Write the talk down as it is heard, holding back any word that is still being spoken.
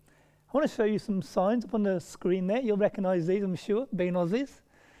I want to show you some signs up on the screen there. You'll recognize these, I'm sure, being Aussies.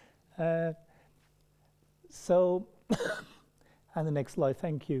 And the next slide,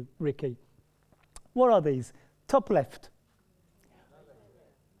 thank you, Ricky. What are these? Top left.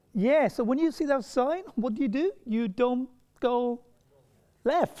 Yeah, so when you see that sign, what do? You don't go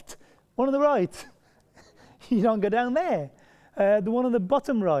left. One on the right. You don't go down there. The one on the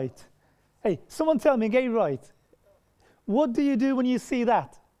bottom right. Hey, someone tell me, get it right. What do you do when you see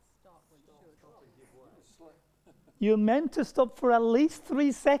that? You're meant to stop for at least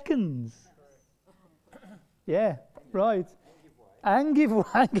 3 seconds. Yeah, right. And give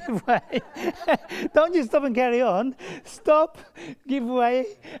way. Don't just stop and carry on. Stop, give way,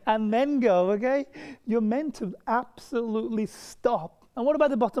 and then go, okay? You're meant to absolutely stop. And what about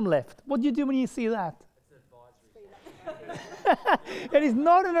the bottom left? What do you do when you see that? It's an advisory sign. It is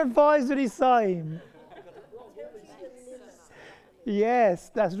not an advisory sign. Yes,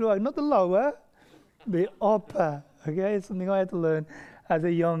 that's right. Not the lower, the upper. Okay, it's something I had to learn as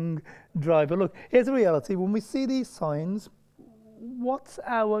a young driver. Look, here's the reality. When we see these signs, what's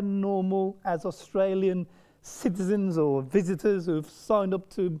our normal, as Australian citizens or visitors who've signed up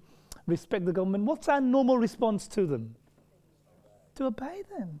to respect the government, what's our normal response to them? To obey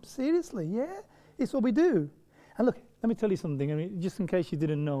them. Seriously, yeah? It's what we do. And look, let me tell you something, I mean, just in case you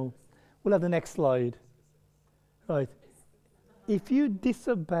didn't know. We'll have the next slide. Right. If you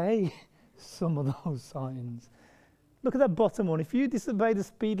disobey some of those signs, look at that bottom one. If you disobey the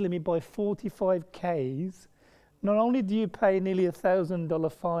speed limit by 45 k's, not only do you pay nearly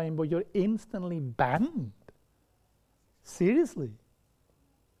 $1,000 fine, but you're instantly banned. Seriously.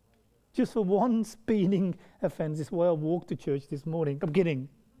 Just for one speeding offense. This is why I walked to church this morning. I'm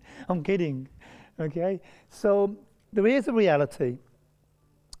kidding. Okay? So there is a reality.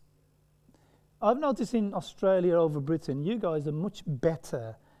 I've noticed in Australia over Britain, you guys are much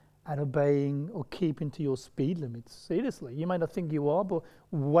better at obeying or keeping to your speed limits. Seriously. You might not think you are, but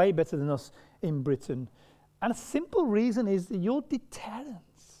way better than us in Britain. And a simple reason is that your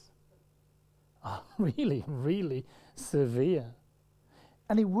deterrents are really, really severe.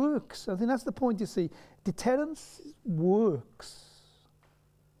 And it works. I think that's the point, you see. Deterrence works.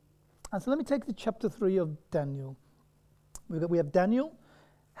 And so let me take to chapter 3 of Daniel. We have Daniel,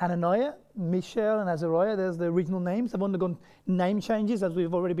 Hananiah, Mishael, and Azariah. There's the original names. They've undergone name changes, as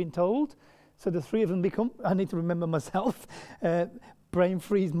we've already been told. So the three of them become, I need to remember myself, brain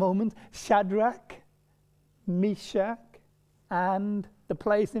freeze moment, Shadrach, Meshach, and the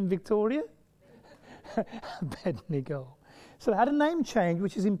place in Victoria, Abednego. So they had a name change,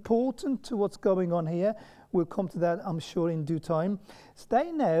 which is important to what's going on here. We'll come to that, I'm sure, in due time. So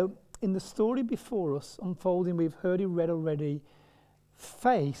they now, in the story before us, unfolding, we've heard it read already,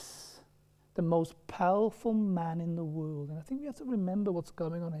 face the most powerful man in the world. And I think we have to remember what's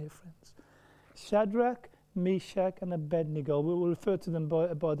going on here, friends. Shadrach, Meshach, and Abednego. We'll refer to them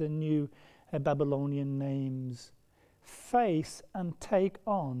by the new Babylonian names. Face and take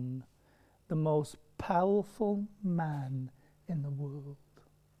on the most powerful man in the world.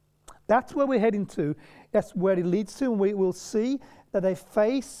 That's where we're heading to. That's where it leads to, and we will see that they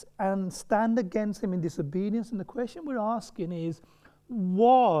face and stand against him in disobedience. And the question we're asking is,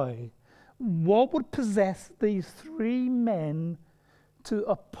 why? What would possess these three men to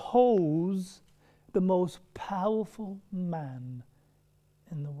oppose the most powerful man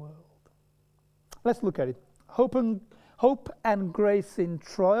in the world? Let's look at it. Hope and grace in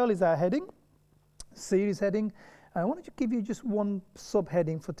trial is our heading, series heading. I wanted to give you just one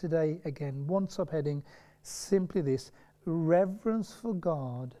subheading for today again. One subheading, simply this: reverence for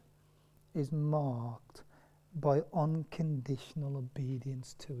God is marked by unconditional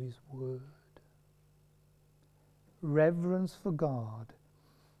obedience to his word. Reverence for God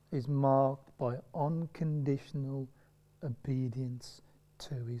is marked by unconditional obedience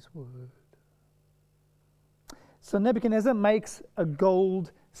to his word. So Nebuchadnezzar makes a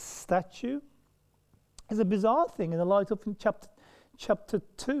gold statue. It's a bizarre thing in the light of chapter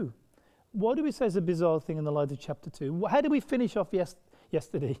 2. What do we say is a bizarre thing in the light of chapter 2? How did we finish off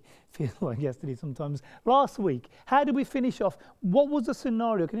yesterday? Feels like yesterday sometimes. Last week. How did we finish off? What was the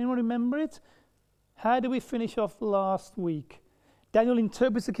scenario? Can anyone remember it? How did we finish off last week? Daniel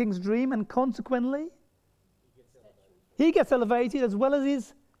interprets the king's dream, and consequently, he gets elevated as well as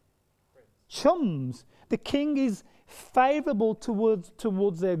his chums. The king is favorable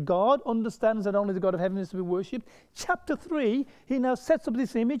towards their God, understands that only the God of heaven is to be worshipped. Chapter 3, he now sets up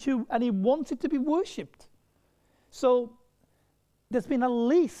this image and he wants it to be worshipped. So there's been at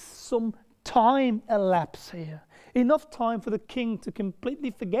least some time elapse here. Enough time for the king to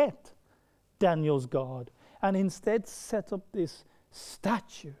completely forget Daniel's God and instead set up this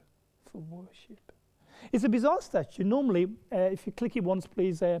statue for worship. It's a bizarre statue. Normally, if you click it once,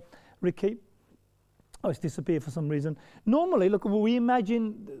 please, Ricky. Oh, it's disappeared for some reason. Normally, look, we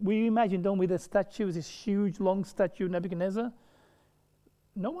imagine, don't we, the statue is this huge, long statue of Nebuchadnezzar.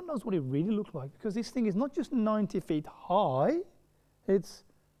 No one knows what it really looked like, because this thing is not just 90 feet high, it's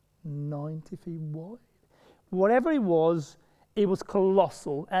 90 feet wide. Whatever it was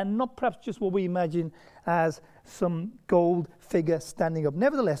colossal, and not perhaps just what we imagine as some gold figure standing up.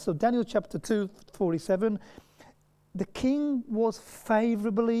 Nevertheless, so Daniel chapter 2:47, the king was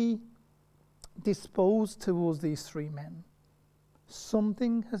favorably disposed towards these three men.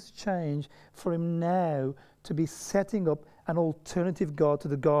 Something has changed for him now to be setting up an alternative God to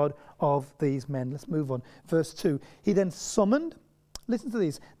the God of these men. Let's move on. Verse 2. He then summoned, listen to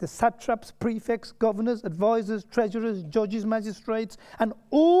these, the satraps, prefects, governors, advisors, treasurers, judges, magistrates, and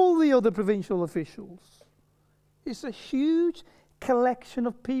all the other provincial officials. It's a huge collection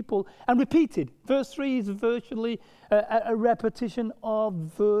of people, and repeated. Verse 3 is virtually a repetition of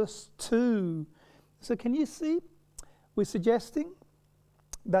verse 2. So can you see? We're suggesting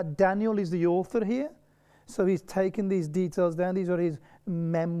that Daniel is the author here. So he's taken these details down. These are his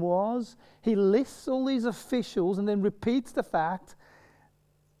memoirs. He lists all these officials and then repeats the fact.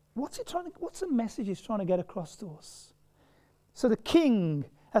 What's the message he's trying to get across to us? So the king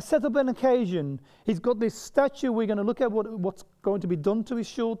has set up an occasion. He's got this statue. We're going to look at what's going to be done to it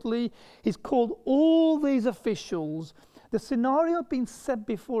shortly. He's called all these officials. The scenario being set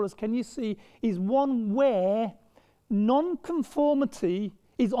before us, can you see, is one where non-conformity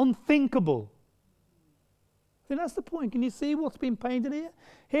is unthinkable. I think that's the point. Can you see what's been painted here?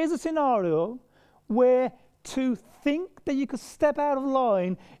 Here's a scenario where to think that you could step out of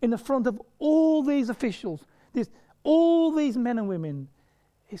line in the front of all these officials, all these men and women,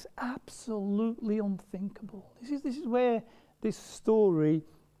 is absolutely unthinkable. This is where this story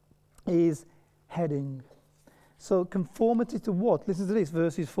is heading. So conformity to what? Listen to this,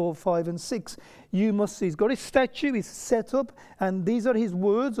 verses 4, 5, and 6. You must see, he's got his statue, he's set up, and these are his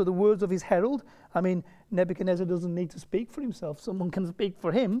words, or the words of his herald. I mean, Nebuchadnezzar doesn't need to speak for himself. Someone can speak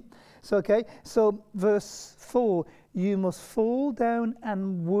for him. So verse 4, you must fall down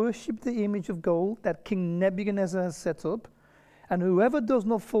and worship the image of gold that King Nebuchadnezzar has set up, and whoever does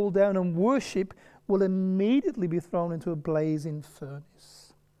not fall down and worship will immediately be thrown into a blazing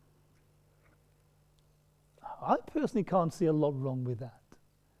furnace. I personally can't see a lot wrong with that.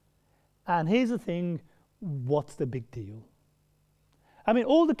 And here's the thing, what's the big deal? I mean,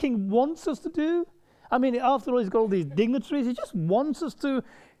 all the king wants us to do, after all, he's got all these dignitaries, he just wants us to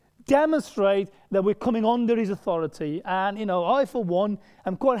demonstrate that we're coming under his authority. And, I, for one,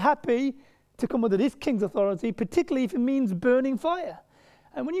 am quite happy to come under this king's authority, particularly if it means burning fire.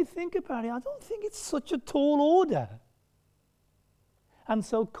 And when you think about it, I don't think it's such a tall order. And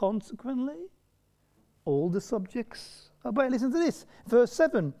so consequently, all the subjects obey. Listen to this, verse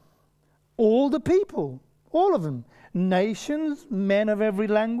 7. All the people, all of them, nations, men of every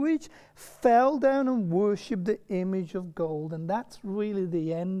language, fell down and worshipped the image of gold. And that's really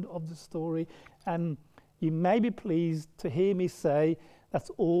the end of the story. And you may be pleased to hear me say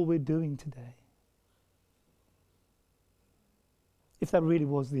that's all we're doing today. If that really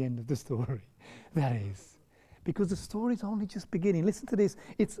was the end of the story, that is. Because the story's only just beginning. Listen to this.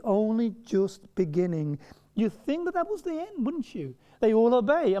 It's only just beginning. You'd think that was the end, wouldn't you? They all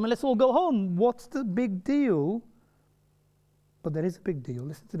obey. Let's all go home. What's the big deal? But there is a big deal.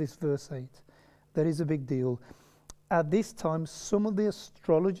 Listen to this, verse 8. There is a big deal. At this time, some of the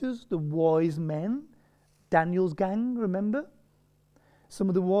astrologers, the wise men, Daniel's gang, remember? Some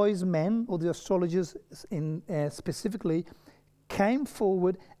of the wise men, or the astrologers specifically, came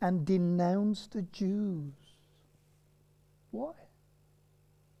forward and denounced the Jews. Why?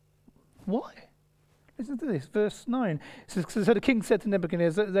 Listen to this, verse 9. So the king said to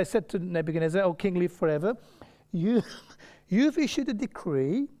Nebuchadnezzar, they said to Nebuchadnezzar, O king, live forever. You've issued a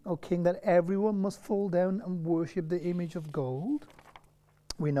decree, O king, that everyone must fall down and worship the image of gold.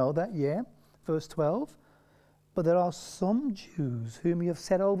 We know that, yeah. Verse 12. But there are some Jews whom you have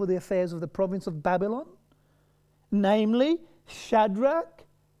set over the affairs of the province of Babylon, namely Shadrach,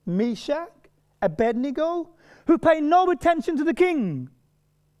 Meshach, Abednego, who pay no attention to the king.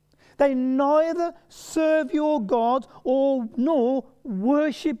 They neither serve your God nor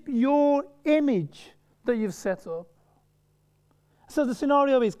worship your image that you've set up. So the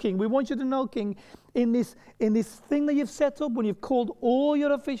scenario is, king, we want you to know, king, in this thing that you've set up, when you've called all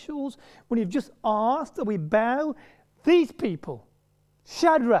your officials, when you've just asked that we bow, these people,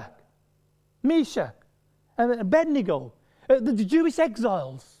 Shadrach, Meshach, and Abednego, the Jewish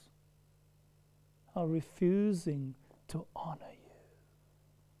exiles, are refusing to honor you.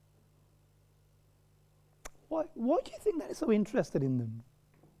 Why do you think that is so interested in them?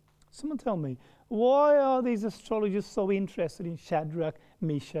 Someone tell me, why are these astrologers so interested in Shadrach,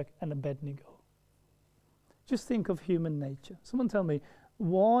 Meshach, and Abednego? Just think of human nature. Someone tell me,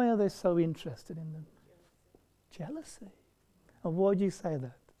 why are they so interested in them? Jealousy. And why do you say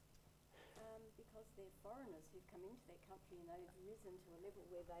that? Because they're foreigners who've come into their country and they've risen to a level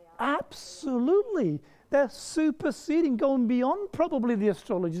where they are. Absolutely. They're superseding, going beyond probably the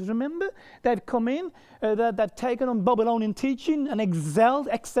astrologers. Remember? They've come in, they've taken on Babylonian teaching and excelled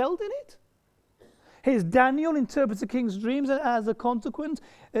in it. Here's Daniel interprets the king's dreams, and as a consequence,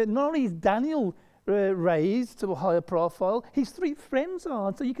 not only is Daniel raised to a higher profile, his three friends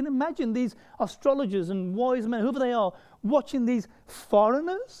are. So you can imagine these astrologers and wise men, whoever they are, watching these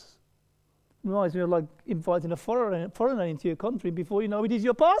foreigners. Reminds me of like inviting a foreigner into your country before you know it is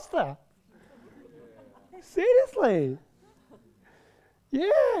your pastor. Seriously.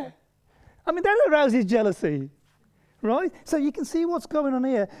 Yeah. I mean, that arouses jealousy, right? So you can see what's going on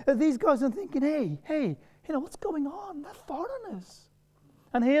here. These guys are thinking, hey, what's going on? They're foreigners.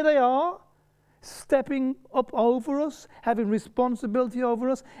 And here they are, stepping up over us, having responsibility over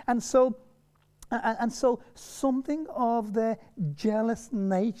us. And so something of their jealous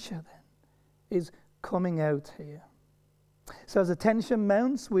nature then is coming out here. So as the tension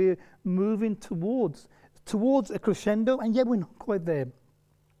mounts, we're moving towards a crescendo, and yet we're not quite there.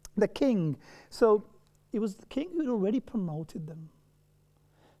 The king. So it was the king who had already promoted them.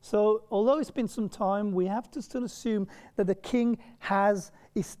 So although it's been some time, we have to still assume that the king is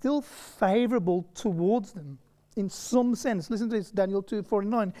still favorable towards them in some sense. Listen to this, Daniel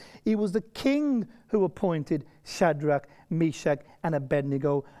 2:49. It was the king who appointed Shadrach, Meshach, and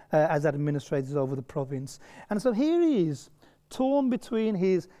Abednego as administrators over the province. And so here he is, torn between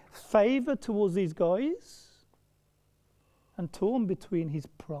his favor towards these guys and torn between his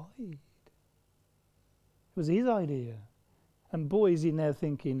pride. It was his idea. And boy, is he now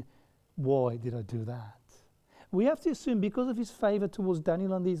thinking, why did I do that? We have to assume, because of his favor towards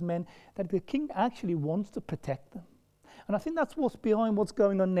Daniel and these men, that the king actually wants to protect them. And I think that's what's behind what's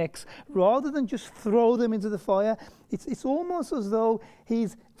going on next. Rather than just throw them into the fire, it's almost as though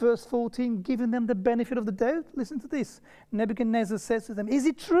he's, verse 14, giving them the benefit of the doubt. Listen to this. Nebuchadnezzar says to them, is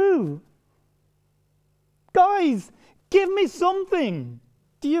it true? Guys, give me something.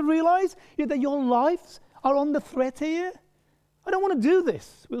 Do you realize that your lives are on the threat here? I don't want to do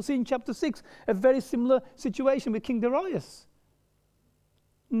this. We'll see in chapter 6 a very similar situation with King Darius.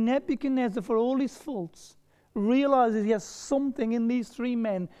 Nebuchadnezzar, for all his faults, realizes he has something in these three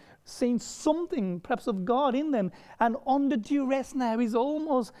men, seen something perhaps of God in them, and under duress now he's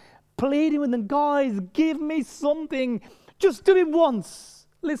almost pleading with them, guys, give me something. Just do it once.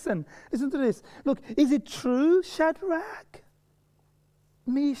 Listen to this. Look, is it true, Shadrach,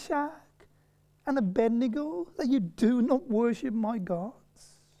 Meshach, and Abednego, that you do not worship my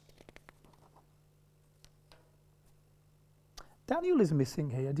gods? Daniel is missing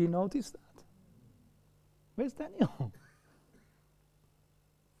here. Do you notice that? Where's Daniel?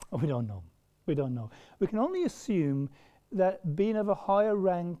 Oh, we don't know. We can only assume that being of a higher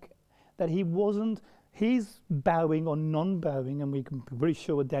rank, that he's bowing or non-bowing, and we can be very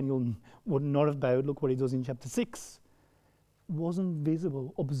sure Daniel would not have bowed. Look what he does in chapter 6. Wasn't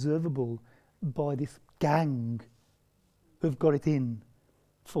visible, observable by this gang who've got it in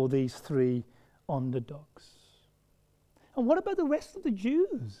for these three underdogs. And what about the rest of the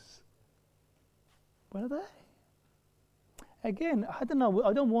Jews? Where are they? Again, I don't know.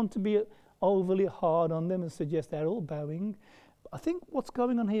 I don't want to be overly hard on them and suggest they're all bowing. I think what's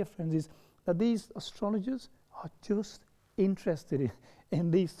going on here, friends, is that these astrologers are just interested in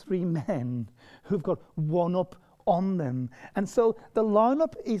these three men who've got one up on them. And so the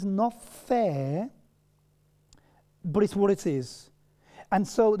lineup is not fair, but it's what it is. And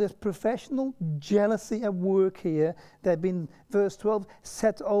so there's professional jealousy at work here. They've been, verse 12,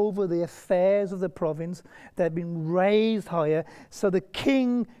 set over the affairs of the province. They've been raised higher. So the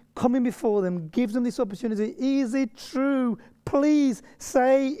king coming before them gives them this opportunity. Is it true? Please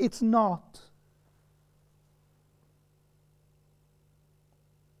say it's not.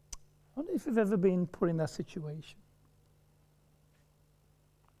 I wonder if you've ever been put in that situation.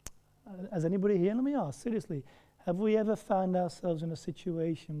 Has anybody here? Let me ask, seriously. Have we ever found ourselves in a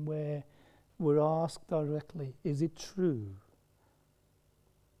situation where we're asked directly, is it true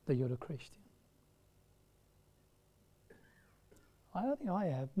that you're a Christian? I don't think I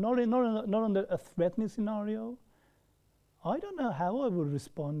have. Not under a threatening scenario. I don't know how I would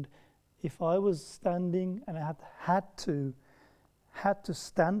respond if I was standing and I had to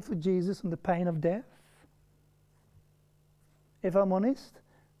stand for Jesus on the pain of death. If I'm honest,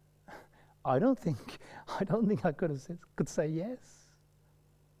 I don't think I could say yes.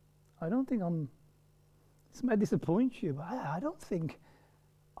 I don't think this may disappoint you, but I don't think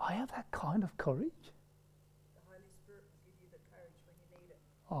I have that kind of courage. The Holy Spirit will give you the courage when you need it.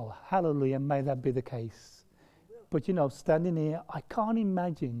 Oh, hallelujah, may that be the case. But standing here, I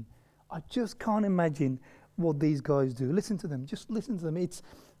just can't imagine what these guys do. Listen to them, just listen to them. It's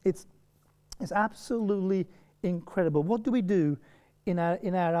absolutely incredible. What do we do in our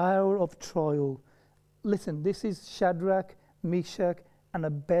hour of trial? Listen, this is Shadrach, Meshach, and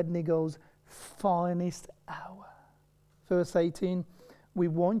Abednego's finest hour. Verse 18, we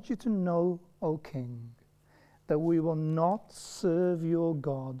want you to know, O King, that we will not serve your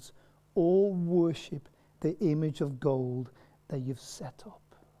gods or worship the image of gold that you've set up.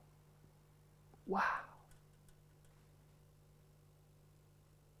 Wow.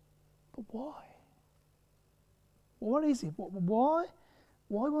 But why? What is it? Why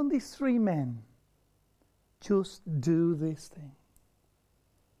won't these three men just do this thing?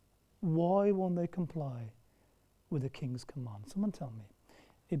 Why won't they comply with the king's command? Someone tell me.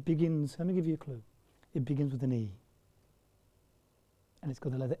 It begins, let me give you a clue. It begins with an E. And it's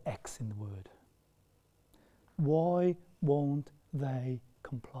got the letter X in the word. Why won't they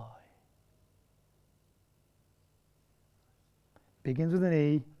comply? Begins with an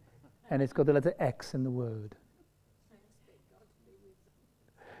E, and it's got the letter X in the word.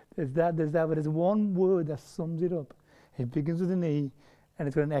 There's that, but there's one word that sums it up. It begins with an E, and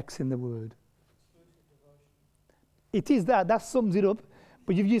it's got an X in the word. It is that sums it up,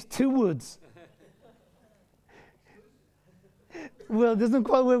 but you've used two words. Well, it doesn't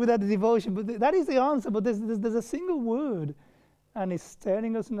quite work without the devotion, but that is the answer. But there's a single word, and it's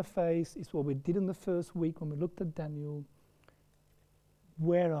staring us in the face. It's what we did in the first week when we looked at Daniel.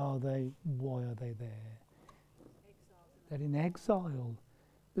 Where are they? Why are they there? They're in exile.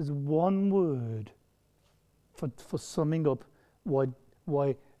 There's one word for summing up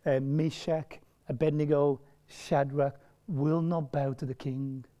why Meshach, Abednego, Shadrach will not bow to the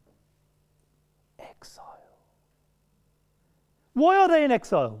king. Exile. Why are they in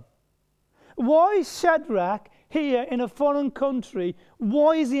exile? Why is Shadrach here in a foreign country?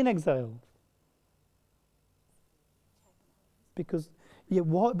 Why is he in exile? Because,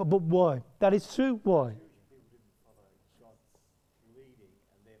 why? But why? That is true. Why? People didn't follow God's leading,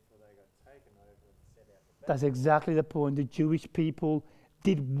 and therefore they got taken over and set out the That's exactly the point. The Jewish people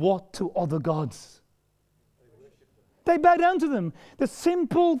did what to other gods? They bow down to them. The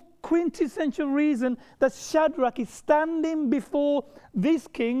simple, quintessential reason that Shadrach is standing before this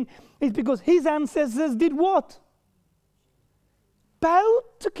king is because his ancestors did what? Bowed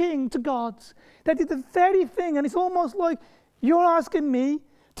to gods. They did the very thing, and it's almost like you're asking me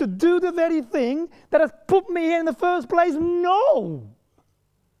to do the very thing that has put me here in the first place. No!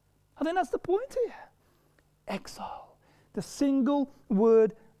 I think that's the point here. Exile. The single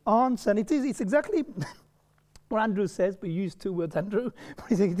word answer. And it's exactly what Andrew says. We use two words, Andrew.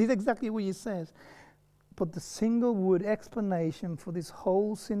 But it is exactly what he says. But the single word explanation for this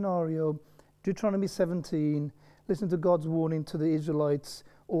whole scenario, Deuteronomy 17, listen to God's warning to the Israelites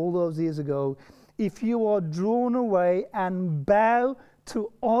all those years ago. If you are drawn away and bow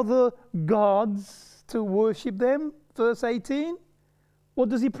to other gods to worship them, verse 18, what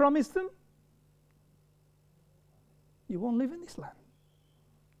does he promise them? You won't live in this land.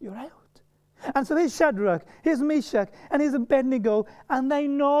 You're out. And so here's Shadrach, here's Meshach, and here's Abednego, and they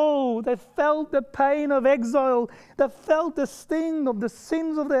know, they felt the pain of exile, they felt the sting of the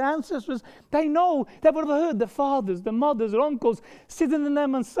sins of their ancestors. They know, they would have heard the fathers, the mothers, their uncles sitting in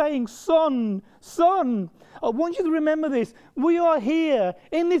them and saying, son, I want you to remember this. We are here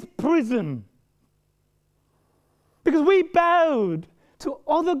in this prison because we bowed to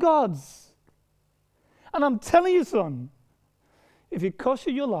other gods. And I'm telling you, son, if it costs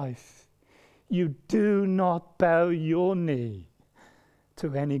you your life, you do not bow your knee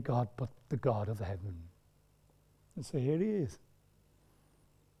to any God but the God of heaven. And so here he is.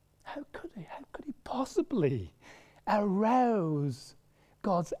 How could he possibly arouse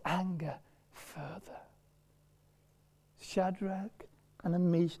God's anger further? Shadrach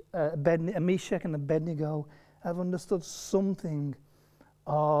and Meshach and Abednego have understood something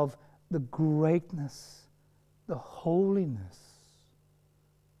of the greatness, the holiness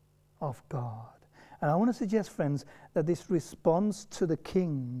of God. And I want to suggest, friends, that this response to the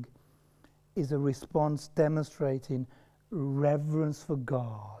king is a response demonstrating reverence for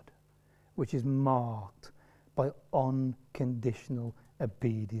God, which is marked by unconditional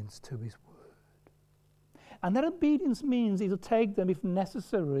obedience to his word. And that obedience means it'll take them, if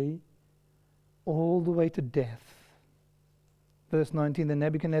necessary, all the way to death. Verse 19, then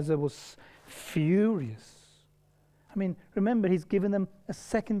Nebuchadnezzar was furious. I mean, remember, he's given them a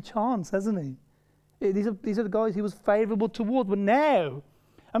second chance, hasn't he? These are the guys he was favourable towards. But now,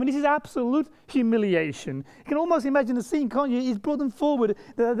 I mean, this is absolute humiliation. You can almost imagine the scene, can't you? He's brought them forward.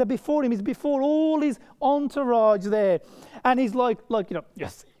 They're before him. He's before all his entourage there. And he's like,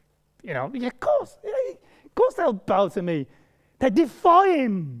 yes, yeah, of course they'll bow to me. They defy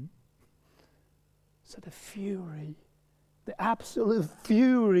him. So the fury, the absolute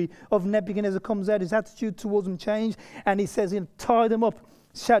fury of Nebuchadnezzar comes out. His attitude towards them changed. And he says, tie them up.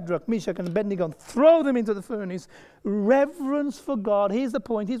 Shadrach, Meshach, and Abednego, throw them into the furnace. Reverence for God. Here's the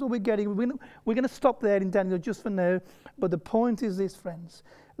point. Here's what we're getting. We're going to stop there in Daniel just for now. But the point is this, friends.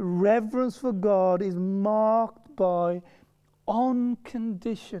 Reverence for God is marked by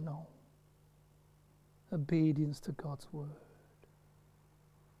unconditional obedience to God's word.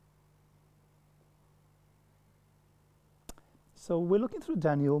 So we're looking through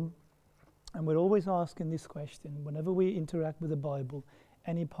Daniel, and we're always asking this question whenever we interact with the Bible,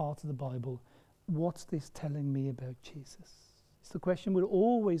 any part of the Bible, what's this telling me about Jesus? It's the question we're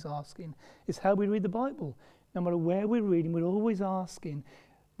always asking. It's how we read the Bible. No matter where we're reading, we're always asking.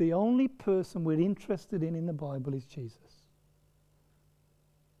 The only person we're interested in the Bible is Jesus.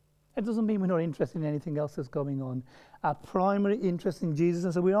 It doesn't mean we're not interested in anything else that's going on. Our primary interest in Jesus.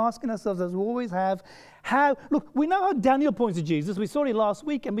 And so we're asking ourselves, as we always have, look, we know how Daniel points to Jesus. We saw it last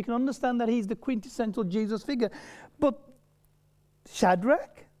week, and we can understand that he's the quintessential Jesus figure. But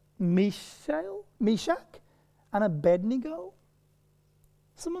Shadrach, Meshach, and Abednego?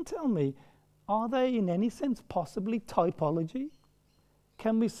 Someone tell me, are they in any sense possibly typology?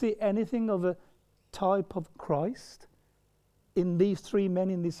 Can we see anything of a type of Christ in these three men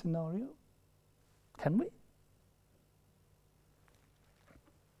in this scenario? Can we?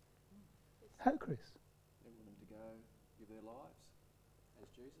 How, Chris? They want them to go give their lives as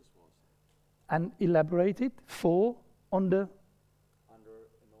Jesus was. And elaborate it under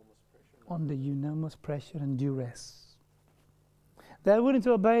enormous pressure and duress. They're willing to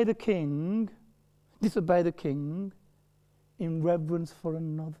disobey the king in reverence for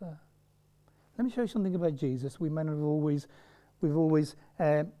another. Let me show you something about Jesus we may not have always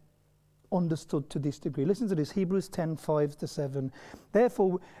understood to this degree. Listen to this, Hebrews 10, 5-7.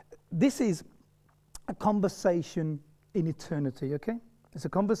 Therefore, this is a conversation in eternity, okay? It's a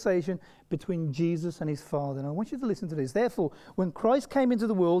conversation between Jesus and his Father. And I want you to listen to this. Therefore, when Christ came into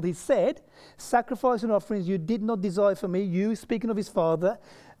the world, he said, sacrifice and offerings you did not desire for me, you, speaking of his Father,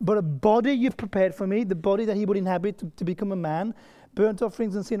 but a body you've prepared for me, the body that he would inhabit to become a man. Burnt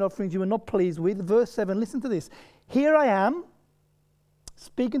offerings and sin offerings you were not pleased with. Verse 7, listen to this. Here I am,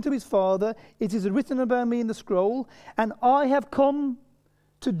 speaking to his Father. It is written about me in the scroll, and I have come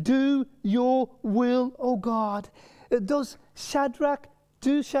to do your will, O God. Does Shadrach,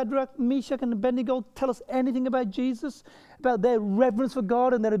 Meshach, and Abednego tell us anything about Jesus? About their reverence for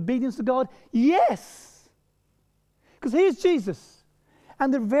God and their obedience to God? Yes! Because here's Jesus.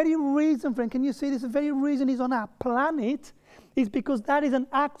 And the very reason, friend, can you see this? The very reason he's on our planet is because that is an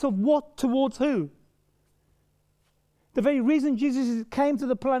act of what towards who? The very reason Jesus came to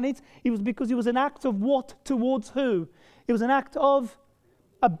the planet, it was because it was an act of what towards who? It was an act of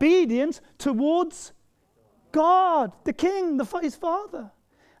obedience towards God, the King, his Father.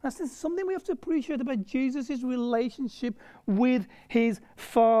 And that's something we have to appreciate about Jesus' relationship with his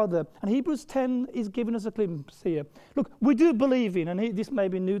Father. And Hebrews 10 is giving us a glimpse here. Look, we do believe in, and this may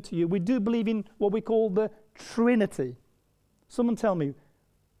be new to you, we do believe in what we call the Trinity. Someone tell me,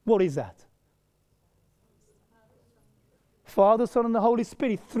 what is that? Father, Son, and the Holy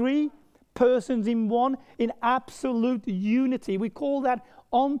Spirit. 3 persons in one, in absolute unity. We call that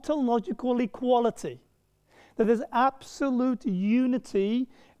ontological equality. That there's absolute unity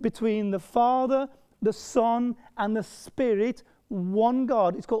between the Father, the Son, and the Spirit, one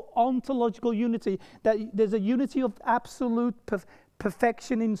God. It's called ontological unity. That there's a unity of absolute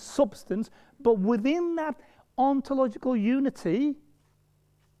perfection in substance, but within that ontological unity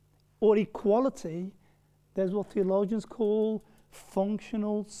or equality, there's what theologians call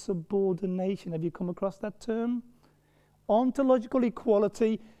functional subordination. Have you come across that term? Ontological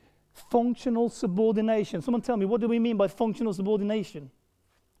equality, functional subordination. Someone tell me, what do we mean by functional subordination?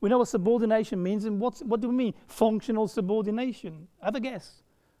 We know what subordination means, and what do we mean? Functional subordination. Have a guess.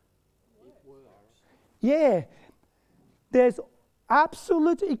 Yeah. There's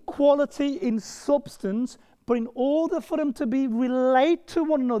absolute equality in substance, but in order for them to be relate to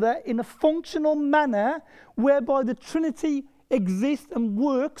one another in a functional manner, whereby the Trinity exists and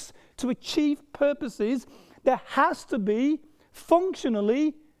works to achieve purposes, there has to be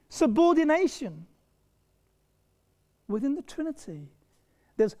functionally subordination. within the Trinity,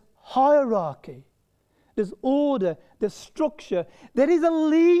 there's hierarchy, there's order, there's structure. There is a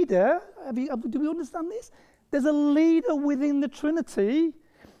leader. Do we understand this? There's a leader within the Trinity,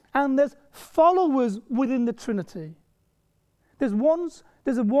 and there's followers within the Trinity. There's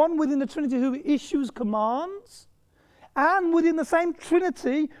a one within the Trinity who issues commands, and within the same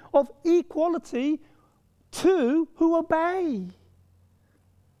Trinity of equality, two who obey.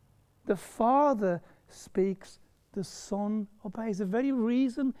 The Father speaks, the Son obeys. The very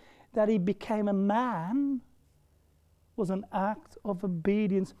reason that he became a man was an act of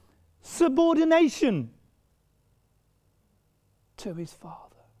obedience, subordination to his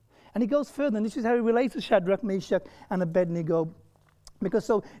Father. And he goes further, and this is how he relates to Shadrach, Meshach, and Abednego. Because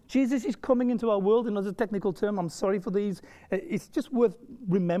so Jesus is coming into our world, and as a technical term, I'm sorry for these, it's just worth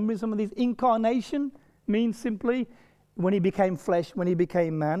remembering some of these. Incarnation means simply when he became flesh, when he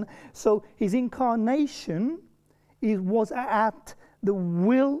became man. So his incarnation was at the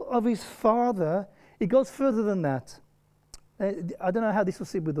will of his Father. It goes further than that. I don't know how this will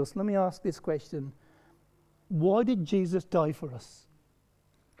sit with us. Let me ask this question. Why did Jesus die for us?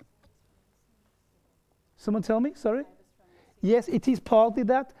 Someone tell me, sorry? Yes, it is partly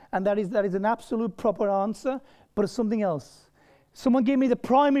that, and that is an absolute proper answer, but it's something else. Someone give me the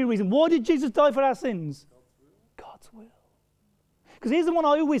primary reason. Why did Jesus die for our sins? God's will. Because here's the one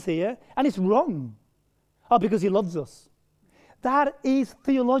I always hear, and it's wrong. Oh, because he loves us. That is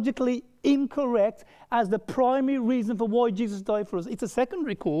theologically incorrect as the primary reason for why Jesus died for us. It's a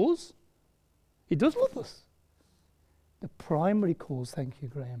secondary cause. He does love us. The primary cause, thank you,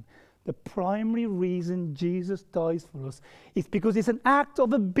 Graham. The primary reason Jesus dies for us is because it's an act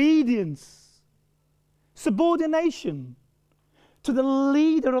of obedience, subordination to the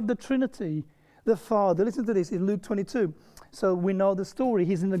leader of the Trinity, the Father. Listen to this in Luke 22. So we know the story.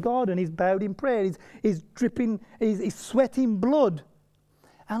 He's in the garden. He's bowed in prayer. He's dripping. He's sweating blood.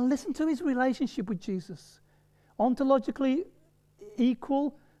 And listen to his relationship with Jesus. Ontologically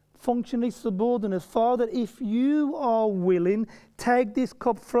equal, functionally subordinate. Father, if you are willing, take this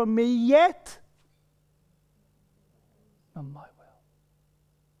cup from me, yet not my will,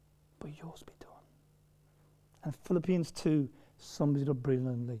 but yours be done. And Philippians 2 sums it up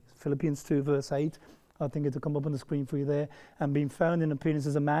brilliantly. Philippians 2 verse 8, I think it'll come up on the screen for you there. And being found in appearance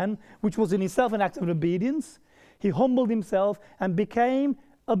as a man, which was in itself an act of obedience, he humbled himself and became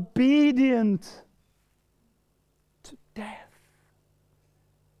obedient to death.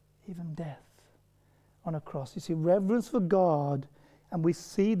 Even death on a cross. You see, reverence for God, and we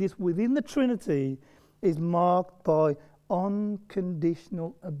see this within the Trinity, is marked by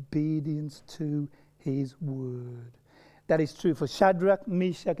unconditional obedience to his word. That is true for Shadrach,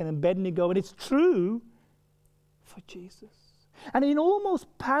 Meshach, and Abednego, and it's true for Jesus. And in almost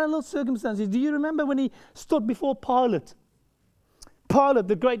parallel circumstances, do you remember when he stood before Pilate? Pilate,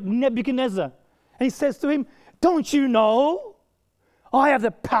 the great Nebuchadnezzar, and he says to him, "Don't you know I have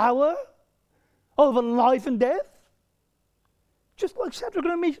the power over life and death?" Just like Shadrach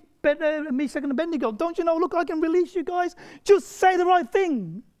and Meshach and Abednego. Don't you know, look, I can release you guys. Just say the right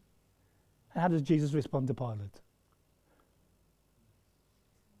thing. And how does Jesus respond to Pilate?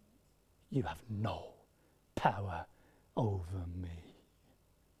 You have no power over me.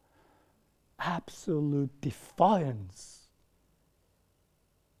 Absolute defiance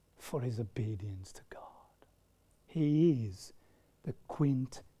for his obedience to God. He is the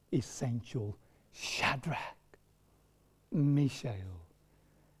quintessential Shadrach, Meshach,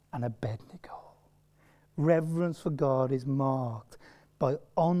 and Abednego. Reverence for God is marked by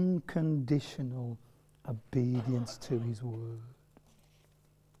unconditional obedience to his word.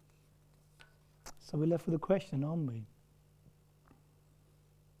 So we're left with a question, aren't we?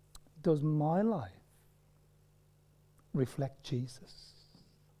 Does my life reflect Jesus?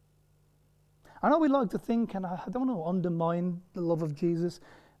 I know we like to think, and I don't want to undermine the love of Jesus,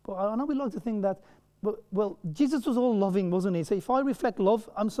 but I know we like to think that, well, Jesus was all loving, wasn't he? So if I reflect love,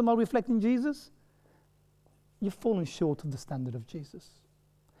 I'm somehow reflecting Jesus. You've fallen short of the standard of Jesus.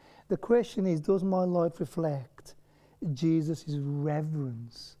 The question is, does my life reflect Jesus'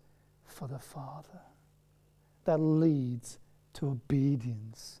 reverence for the Father that leads to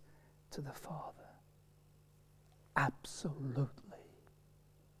obedience to the Father? Absolutely.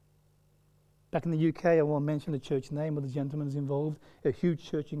 Back in the UK, I won't mention the church name, but the gentleman is involved, a huge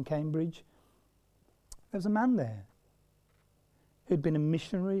church in Cambridge. There was a man there who'd been a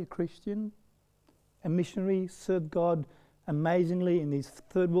missionary, a Christian, a missionary, served God amazingly in these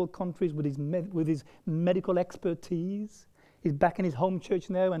third world countries with his medical expertise. He's back in his home church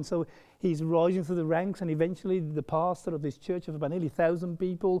now, and so he's rising through the ranks, and eventually the pastor of this church of about nearly 1,000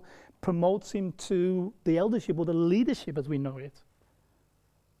 people promotes him to the eldership, or the leadership as we know it.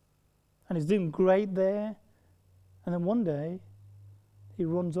 And he's doing great there. And then one day, he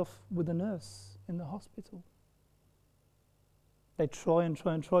runs off with a nurse in the hospital. They try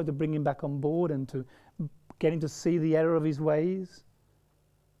to bring him back on board and to get him to see the error of his ways,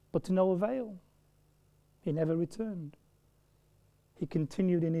 but to no avail. He never returned. He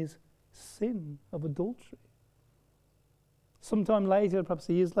continued in his sin of adultery. Sometime later, perhaps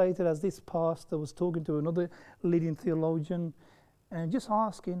years later, as this pastor was talking to another leading theologian and just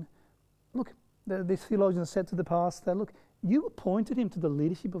asking, look, this theologian said to the pastor, look, you appointed him to the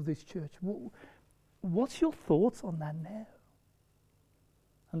leadership of this church. What's your thoughts on that now?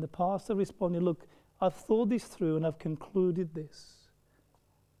 And the pastor responded, look, I've thought this through and I've concluded this.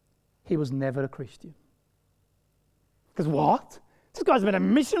 He was never a Christian. Because what? This guy's been a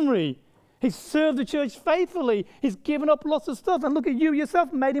missionary. He's served the church faithfully. He's given up lots of stuff. And look at you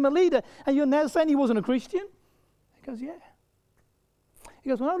yourself, made him a leader. And you're now saying he wasn't a Christian? He goes, yeah. He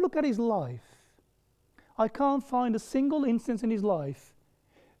goes, when I look at his life, I can't find a single instance in his life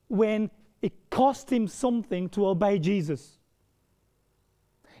when it cost him something to obey Jesus.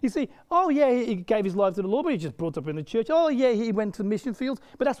 You see, oh yeah, he gave his life to the Lord, but he just brought up in the church. Oh yeah, he went to mission fields,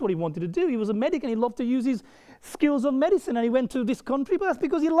 but that's what he wanted to do. He was a medic and he loved to use his skills of medicine, and he went to this country, but that's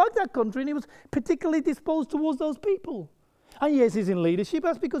because he liked that country and he was particularly disposed towards those people. And yes, he's in leadership,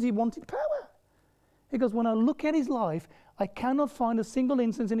 that's because he wanted power. Because when I look at his life, I cannot find a single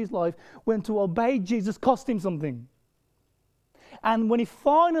instance in his life when to obey Jesus cost him something. And when he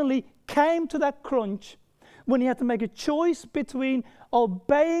finally came to that crunch, when he had to make a choice between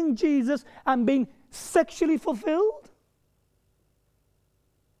obeying Jesus and being sexually fulfilled,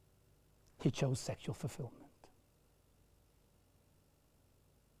 he chose sexual fulfillment.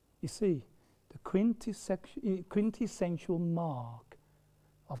 You see, the quintessential mark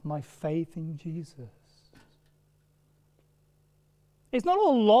of my faith in Jesus. It's not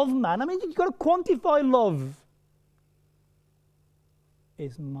all love, man. I mean, you've got to quantify love.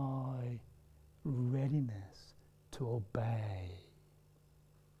 It's my readiness to obey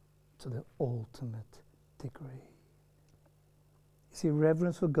to the ultimate degree. You see,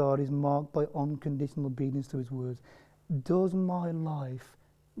 reverence for God is marked by unconditional obedience to his words. Does my life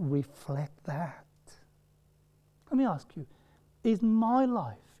reflect that? Let me ask you, is my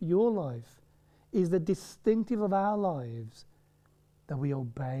life, your life, is the distinctive of our lives that we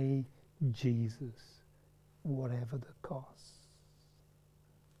obey Jesus, whatever the cost?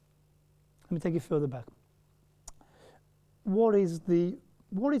 Let me take it further back. What is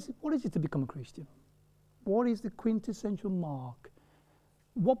it to become a Christian? What is the quintessential mark?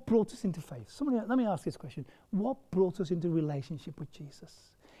 What brought us into faith? Let me ask this question. What brought us into relationship with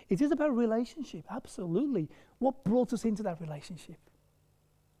Jesus? It is about relationship, absolutely. What brought us into that relationship?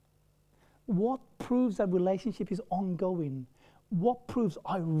 What proves that relationship is ongoing? What proves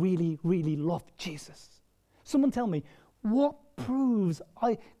I really, really love Jesus? Someone tell me, what proves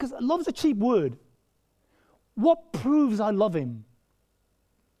because love's a cheap word. What proves I love him?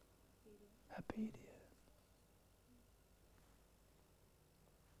 Obedience.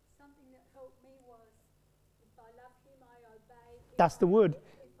 Something that helped me was, if I love him, I obey. That's the word.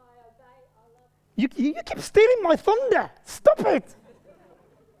 If I obey, I love him. You keep stealing my thunder. Stop it.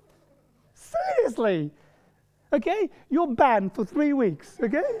 Seriously. Okay? You're banned for 3 weeks.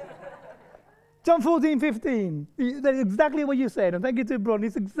 Okay? John 14:15. That's exactly what you said. And thank you to Bron.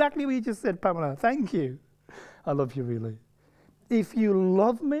 It's exactly what you just said, Pamela. Thank you. I love you really. If you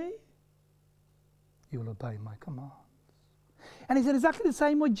love me, you will obey my commands. And it's exactly the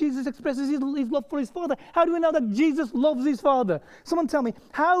same way Jesus expresses his love for his Father. How do we know that Jesus loves his Father? Someone tell me,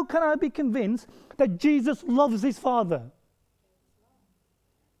 how can I be convinced that Jesus loves his Father?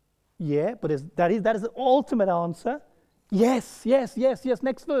 Yeah, but that is the ultimate answer. Yes.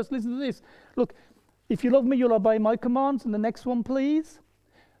 Next verse, listen to this. Look, if you love me, you'll obey my commands. And the next one, please.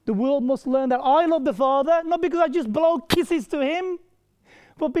 The world must learn that I love the Father, not because I just blow kisses to him,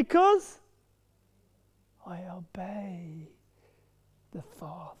 but because I obey the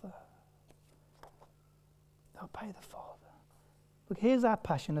Father. Obey the Father. Look, here's our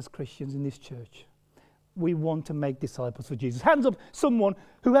passion as Christians in this church. We want to make disciples for Jesus. Hands up, someone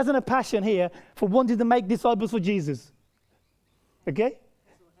who hasn't a passion here for wanting to make disciples for Jesus. Okay?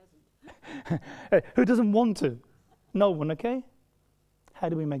 Who doesn't want to? No one, okay? How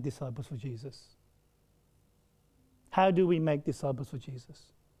do we make disciples for Jesus? How do we make disciples for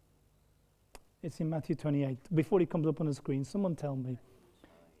Jesus? It's in Matthew 28. Before it comes up on the screen, someone tell me.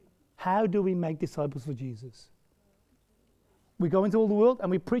 How do we make disciples for Jesus? We go into all the world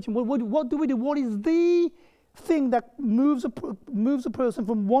and we preach. And what do we do? What is the thing that moves a person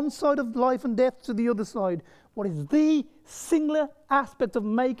from one side of life and death to the other side? What is the singular aspect of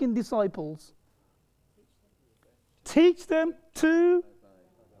making disciples? Teach them to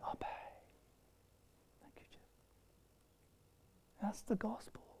obey. Thank you, Jeff. That's the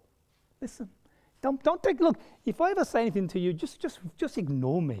gospel. Listen, don't take. Look, if I ever say anything to you, just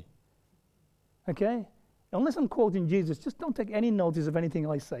ignore me. Okay? Unless I'm quoting Jesus, just don't take any notice of anything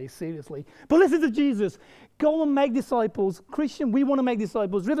I say, seriously. But listen to Jesus. Go and make disciples. Christian, we want to make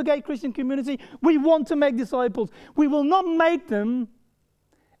disciples. Rivergate Christian Community, we want to make disciples. We will not make them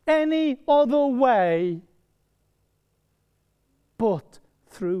any other way but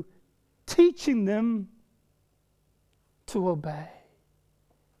through teaching them to obey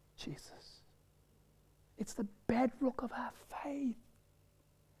Jesus. It's the bedrock of our faith.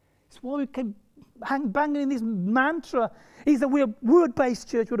 It's why we can hang banging in this mantra is that we're a word-based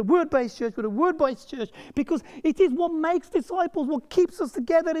church, we're a word-based church, we're a word-based church, because it is what makes disciples, what keeps us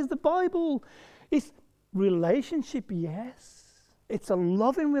together is the Bible. It's relationship, yes. It's a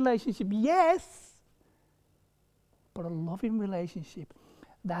loving relationship, yes. But a loving relationship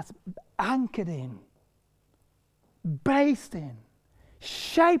that's anchored in, based in,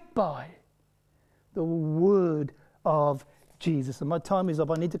 shaped by the Word of Jesus. And my time is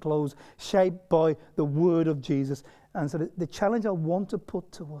up. I need to close. Shaped by the Word of Jesus. And so the challenge I want to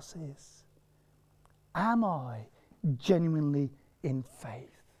put to us is, am I genuinely in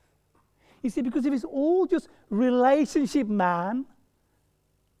faith? You see, because if it's all just relationship, man,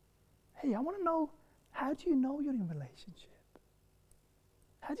 hey, I want to know, how do you know you're in relationship?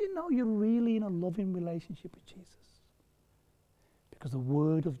 How do you know you're really in a loving relationship with Jesus? Because the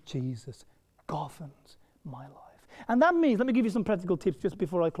Word of Jesus governs my life. And that means, let me give you some practical tips just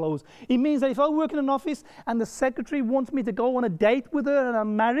before I close. It means that if I work in an office and the secretary wants me to go on a date with her and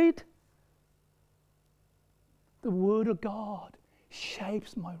I'm married, the Word of God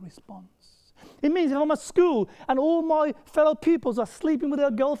shapes my response. It means if I'm at school and all my fellow pupils are sleeping with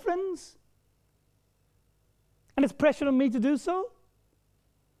their girlfriends and it's pressure on me to do so,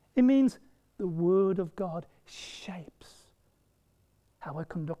 it means the Word of God shapes how I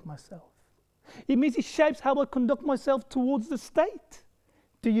conduct myself. It means it shapes how I conduct myself towards the state.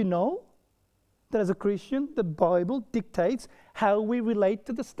 Do you know that as a Christian, the Bible dictates how we relate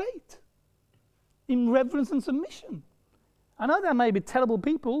to the state in reverence and submission? I know there may be terrible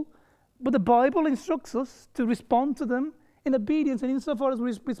people, but the Bible instructs us to respond to them in obedience. And insofar as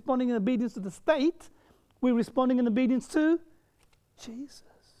we're responding in obedience to the state, we're responding in obedience to Jesus.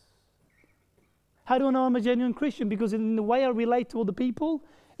 How do I know I'm a genuine Christian? Because in the way I relate to other people,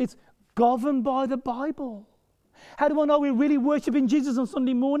 it's governed by the Bible. How do I know we're really worshiping Jesus on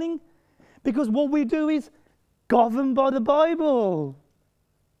Sunday morning? Because what we do is governed by the Bible.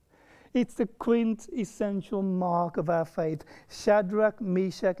 It's the quintessential mark of our faith. Shadrach,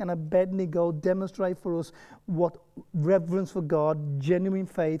 Meshach, and Abednego demonstrate for us what reverence for God, genuine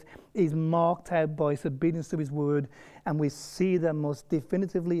faith, is marked out by its obedience to His Word. And we see that most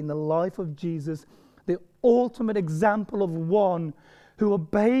definitively in the life of Jesus, the ultimate example of one who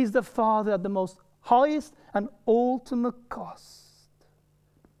obeys the Father at the most highest and ultimate cost,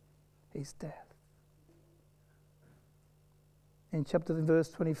 his death. In verse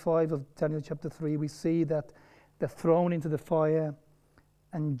 25 of Daniel chapter 3, we see that they're thrown into the fire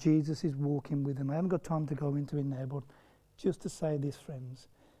and Jesus is walking with them. I haven't got time to go into it now, but just to say this, friends,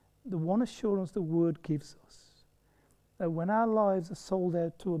 the one assurance the Word gives us, that when our lives are sold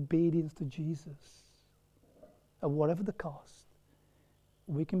out to obedience to Jesus, at whatever the cost,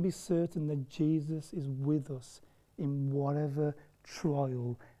 we can be certain that Jesus is with us in whatever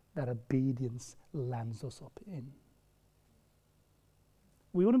trial that obedience lands us up in.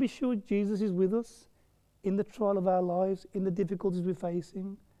 We want to be sure Jesus is with us in the trial of our lives, in the difficulties we're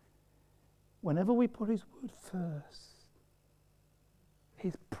facing. Whenever we put His Word first,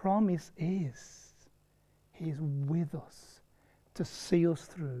 His promise is He is with us to see us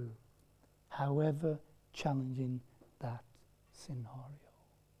through, however challenging that scenario.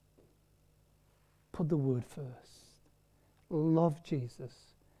 Put the Word first. Love Jesus,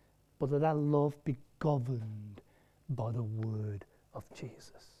 but let that love be governed by the Word of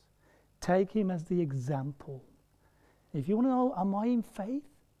Jesus. Take Him as the example. If you want to know, am I in faith?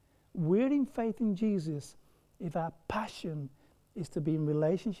 We're in faith in Jesus if our passion is to be in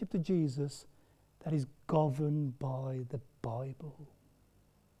relationship to Jesus that is governed by the Bible.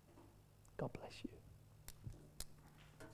 God bless you.